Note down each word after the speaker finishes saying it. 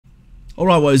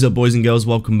Alright, what is up boys and girls,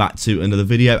 welcome back to another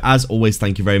video. As always,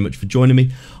 thank you very much for joining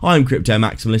me. I am Crypto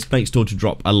Maximalist. Make sure to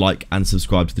drop a like and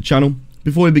subscribe to the channel.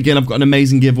 Before we begin, I've got an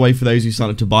amazing giveaway for those who sign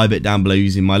up to ByBit down below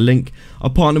using my link.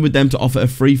 I've partnered with them to offer a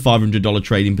free $500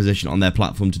 trading position on their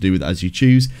platform to do with as you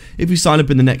choose. If you sign up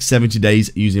in the next 70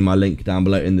 days using my link down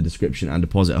below in the description and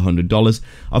deposit $100,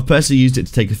 I've personally used it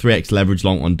to take a 3x leverage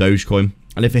long on Dogecoin.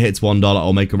 And if it hits $1,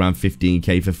 I'll make around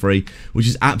 15k for free, which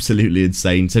is absolutely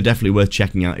insane. So definitely worth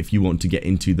checking out if you want to get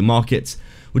into the markets.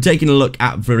 We're taking a look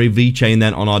at Vechain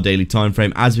then on our daily time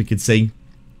frame. As we could see,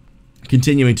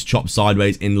 continuing to chop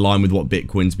sideways in line with what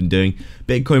Bitcoin's been doing.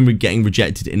 Bitcoin getting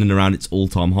rejected in and around its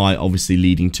all-time high, obviously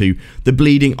leading to the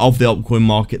bleeding of the altcoin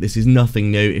market. This is nothing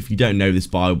new. If you don't know this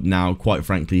by now, quite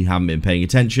frankly, you haven't been paying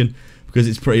attention, because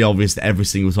it's pretty obvious that every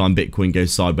single time Bitcoin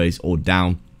goes sideways or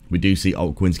down, we do see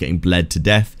altcoins getting bled to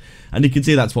death. And you can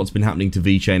see that's what's been happening to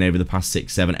Vechain over the past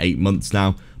 6, 7, 8 months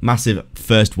now. Massive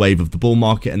first wave of the bull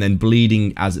market and then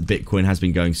bleeding as Bitcoin has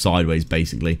been going sideways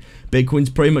basically. Bitcoin's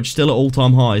pretty much still at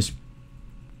all-time highs.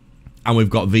 And we've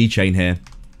got Vechain here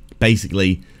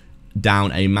basically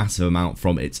down a massive amount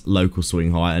from its local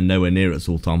swing high and nowhere near its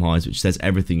all-time highs, which says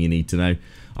everything you need to know.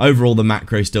 Overall, the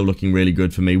macro is still looking really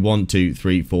good for me. 1, 2,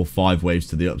 3, 4, 5 waves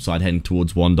to the upside, heading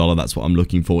towards $1. That's what I'm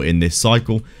looking for in this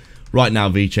cycle. Right now,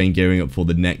 Vechain gearing up for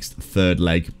the next third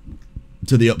leg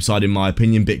to the upside, in my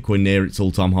opinion. Bitcoin near its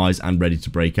all-time highs and ready to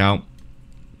break out.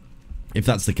 If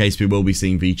that's the case, we will be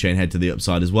seeing Vechain head to the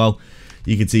upside as well.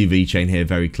 You can see Vechain here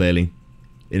very clearly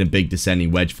in a big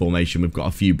descending wedge formation. We've got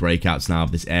a few breakouts now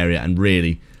of this area, and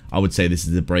really, I would say this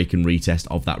is a break and retest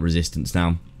of that resistance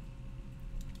now.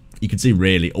 You can see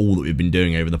really all that we've been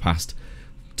doing over the past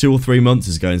 2 or 3 months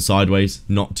is going sideways.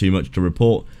 Not too much to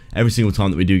report. Every single time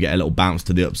that we do get a little bounce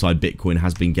to the upside, Bitcoin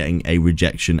has been getting a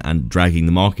rejection and dragging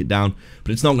the market down.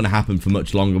 But it's not going to happen for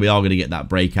much longer. We are going to get that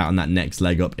breakout and that next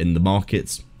leg up in the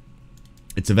markets.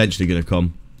 It's eventually going to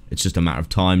come. It's just a matter of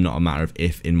time, not a matter of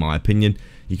if, in my opinion.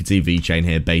 You can see Vechain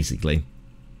here basically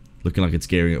looking like it's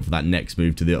gearing up for that next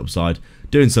move to the upside.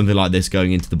 Doing something like this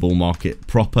going into the bull market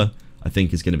proper, I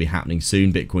think is going to be happening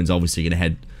soon. Bitcoin's obviously going to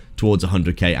head towards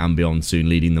 100k and beyond soon,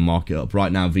 leading the market up.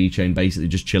 Right now, Vechain basically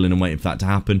just chilling and waiting for that to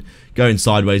happen. Going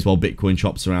sideways while Bitcoin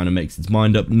chops around and makes its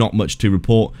mind up. Not much to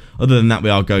report. Other than that,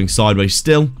 we are going sideways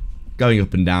still. Going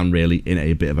up and down really in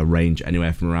a bit of a range,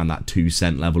 anywhere from around that 2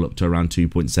 cent level up to around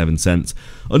 2.7 cents.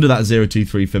 Under that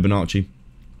 0.23 Fibonacci.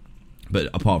 But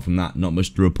apart from that, not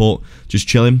much to report. Just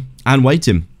chilling and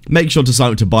waiting. Make sure to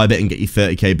sign up to ByBit and get your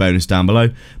 30k bonus down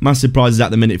below. Massive prizes at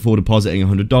the minute for depositing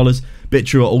 $100.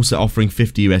 BitTrue are also offering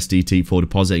 50 USDT for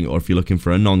depositing, or if you're looking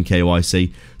for a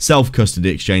non-KYC self-custody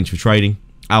exchange for trading.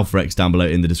 AlphaX down below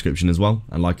in the description as well.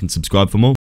 And like and subscribe for more.